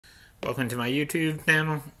Welcome to my YouTube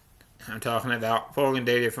channel. I'm talking about pulling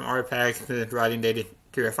data from RPack, writing data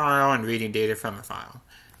to a file, and reading data from a file.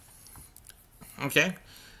 Okay,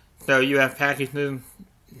 so you have packages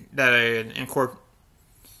that are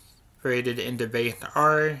incorporated into base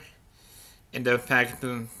R, and those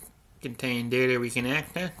packages contain data we can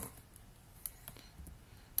access.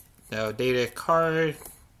 So data card,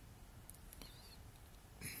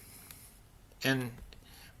 and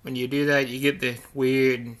when you do that, you get this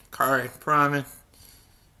weird card promise.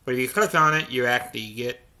 But if you click on it, you actually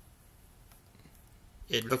get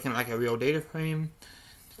it looking like a real data frame.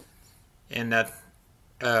 And that's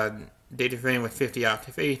a data frame with 50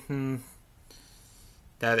 observations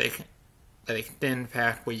that extend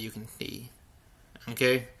past what you can see.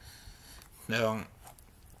 Okay? So,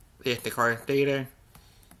 here's the card data.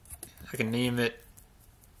 I can name it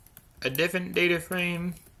a different data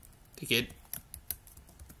frame to get.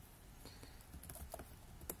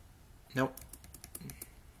 Nope.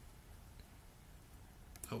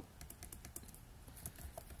 Oh.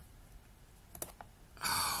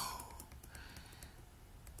 Oh,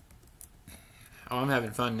 I'm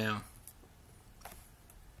having fun now.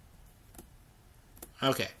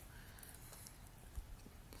 Okay.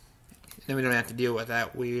 Then we don't have to deal with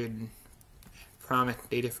that weird promise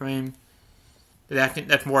data frame. But I think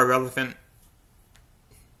that's more relevant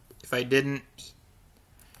if I didn't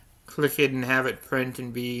click it and have it print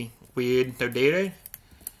and be weird. So data,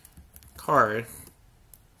 card,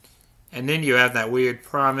 and then you have that weird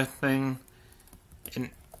promise thing, and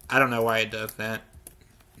I don't know why it does that.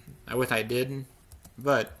 I wish I didn't,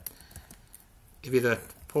 but if you just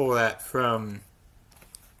pull that from,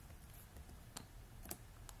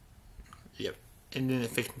 yep, and then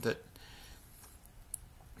it fixes it.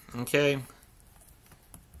 Okay,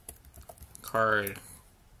 card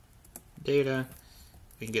data.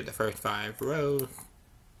 We can get the first 5 rows.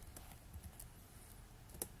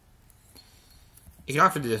 You can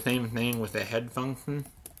also do the same thing with the head function.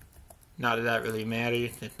 Not that that really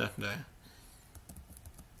matters, it's just an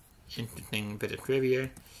interesting bit of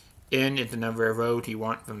trivia. N is the number of rows you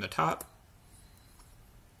want from the top.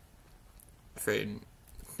 For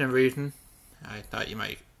some reason, I thought you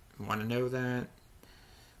might want to know that.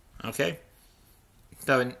 Okay,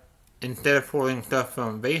 so instead of pulling stuff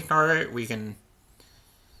from base R, we can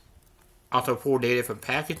also pull data from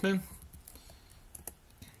packages.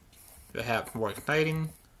 Perhaps more exciting,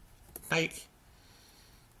 like,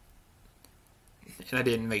 and I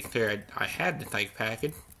didn't make sure I had the type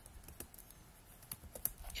package,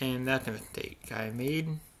 and that's a mistake I made.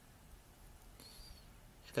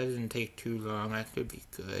 If that doesn't take too long, that should be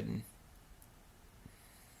good.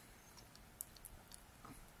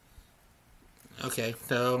 Okay,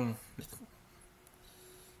 so,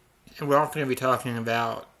 and we're also going to be talking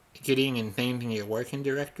about getting and changing your working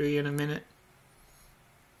directory in a minute.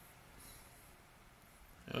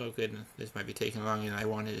 Oh goodness, this might be taking longer than I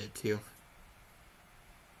wanted it to.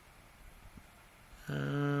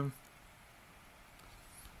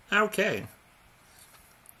 Okay.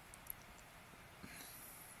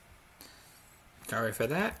 Sorry for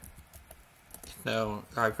that. So,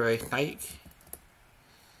 library site.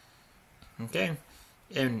 Okay.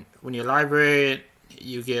 And when you library it,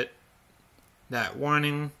 you get that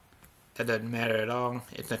warning. That doesn't matter at all.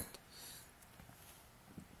 It just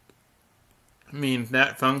means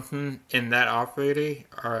that function and that operator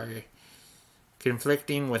are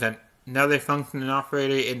conflicting with another function and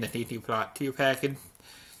operator in the ccplot2 package.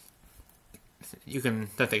 You can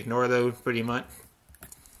just ignore those pretty much.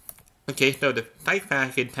 Okay, so the type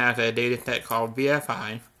package has a dataset called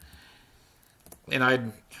BFI, and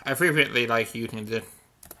I frequently like using this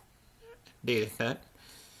dataset.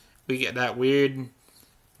 We get that weird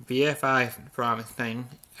BFI promise thing.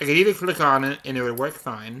 I could either click on it and it would work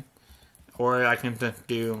fine, or I can just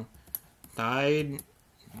do side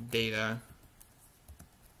data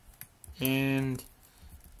and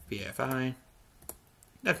BFI.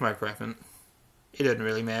 That's my preference. It doesn't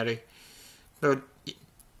really matter. So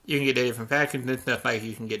you can get data from packages, just like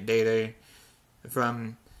you can get data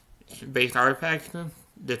from base R packages.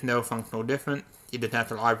 There's no functional difference. You just have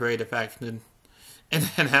to library the packages and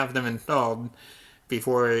then have them installed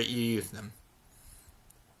before you use them.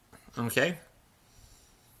 Okay?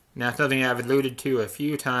 Now, something I've alluded to a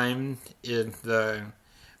few times is the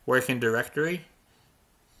working directory.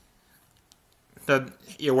 So,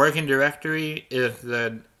 your working directory is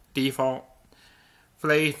the default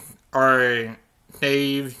place or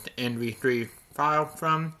saved and retrieved file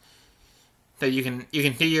from. So you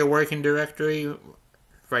can see your working directory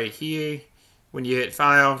right here. When you hit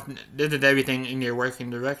file, this is everything in your working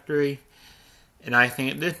directory. And I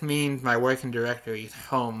think this means my working directory is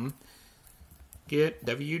home. Get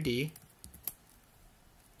WD.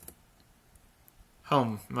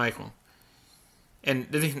 Home, Michael. And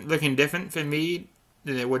this is looking different for me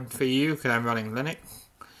than it would for you because I'm running Linux.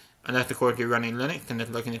 Unless, of course, you're running Linux and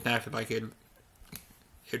it's looking exactly like it'd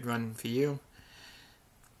run for you.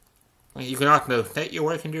 You can also set your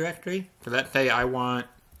working directory. So let's say I want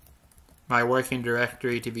my working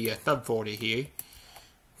directory to be a subfolder here.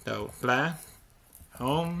 So /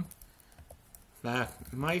 home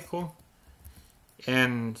 / Michael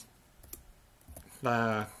and /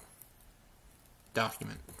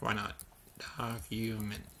 document. Why not?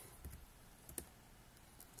 Document.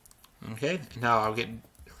 Okay, now I'll get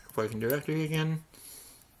working directory again.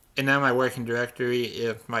 And now my working directory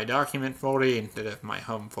is my document folder instead of my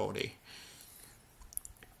home folder.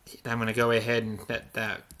 I'm going to go ahead and set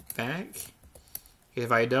that back.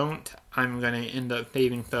 If I don't, I'm going to end up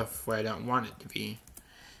saving stuff where I don't want it to be.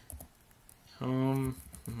 Home,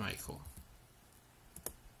 Michael.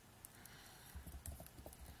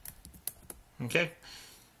 Okay.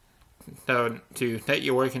 So to set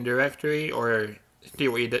your working directory or see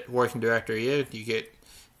what your working directory is, you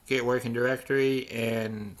get working directory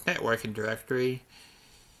and set working directory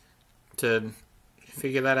to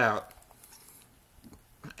figure that out.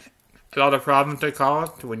 A lot of problems are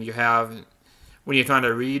caused when you're trying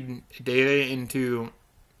to read data into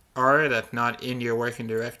R that's not in your working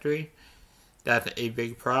directory. That's a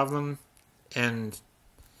big problem, and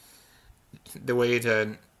the way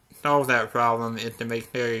to solve that problem is to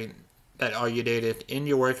make sure that all your data is in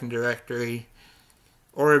your working directory,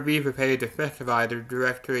 or be prepared to specify the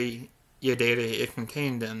directory your data is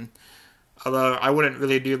contained in. Although I wouldn't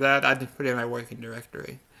really do that, I'd just put it in my working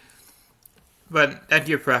directory. But that's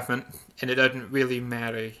your preference, and it doesn't really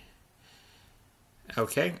matter.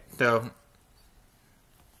 Okay, so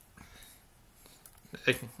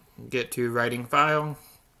let's get to writing file.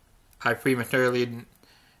 I prematurely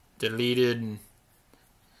deleted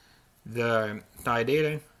the side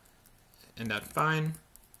data, and that's fine.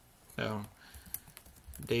 So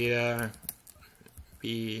data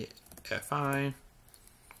BFI.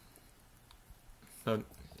 So it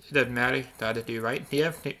doesn't matter. So I just do write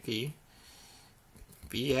TFP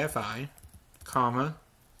BFI, comma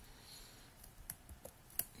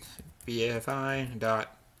BFI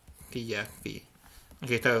dot TFP.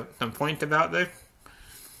 Okay, so some points about this.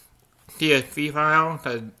 TSP file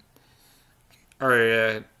or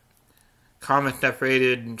a comma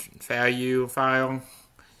separated value file.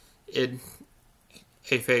 It's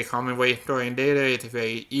a very common way of storing data. It's a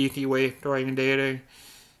very easy way of storing data.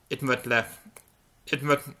 It's much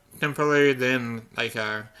simpler than like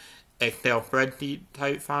a Excel spreadsheet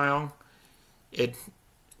type file. It's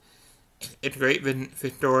great for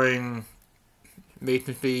storing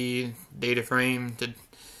basically data frames.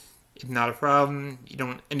 It's not a problem. You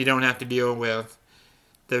don't have to deal with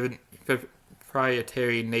the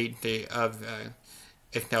proprietary nature of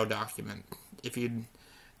Excel document if you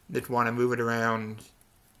just want to move it around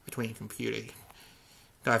between computers.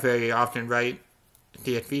 So I very often write a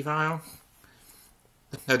CSV file.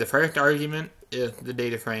 So the first argument is the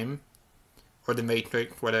data frame, or the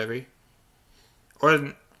matrix, whatever, or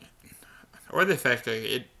the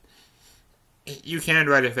vector. You can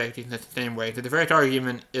write a vector in the same way. So the first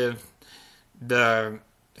argument is the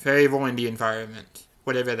variable in the environment,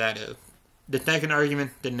 whatever that is. The second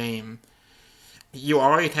argument, the name. You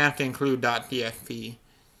always have to include .tsp.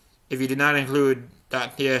 If you do not include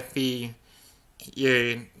 .tsp,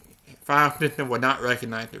 your file system will not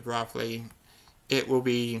recognize it properly. It will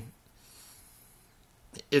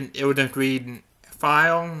just read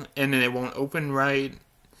file, and then it won't open right,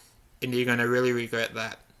 and you're going to really regret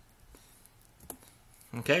that.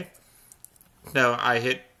 Okay? So I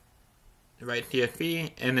hit write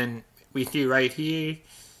CSV, and then we see right here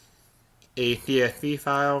a CSV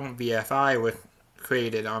file, BFI, was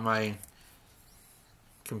created on my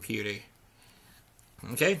computer.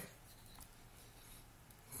 Okay?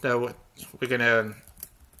 So we're going to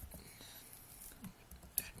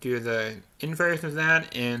do the inverse of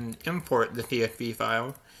that and import the CSV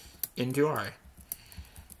file into R.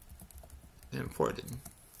 Imported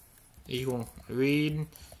equal read.csv,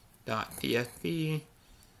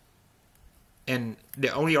 and the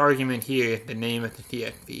only argument here is the name of the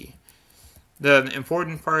CSV. The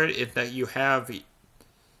important part is that you have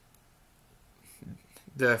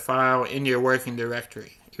the file in your working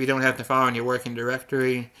directory. If you don't have the file in your working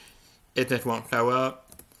directory, it just won't show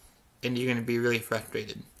up, and you're going to be really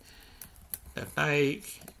frustrated. That's like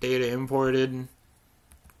data imported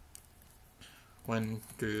 1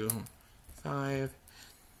 through 5,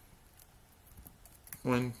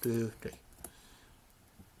 1 through 3.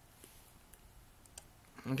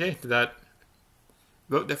 Okay, so that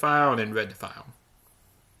wrote the file and then read the file.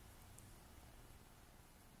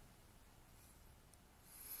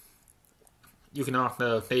 You can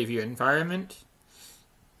also save your environment.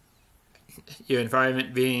 Your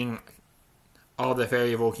environment being all the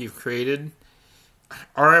variables you've created.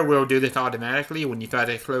 R will do this automatically when you try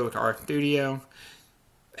to close RStudio.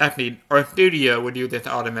 Actually, RStudio will do this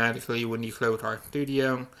automatically when you close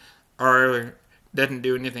RStudio. R doesn't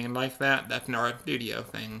do anything like that. That's an RStudio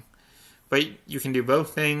thing. But you can do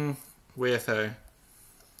both things with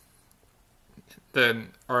the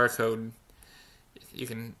R code. You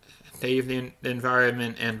can save the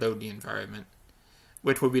environment and load the environment,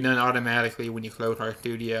 which will be done automatically when you close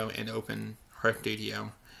RStudio and open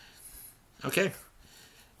RStudio. Okay,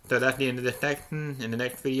 so that's the end of this section. In the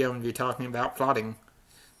next video, I'm going to be talking about plotting.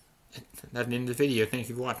 That's the end of the video. Thank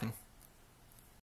you for watching.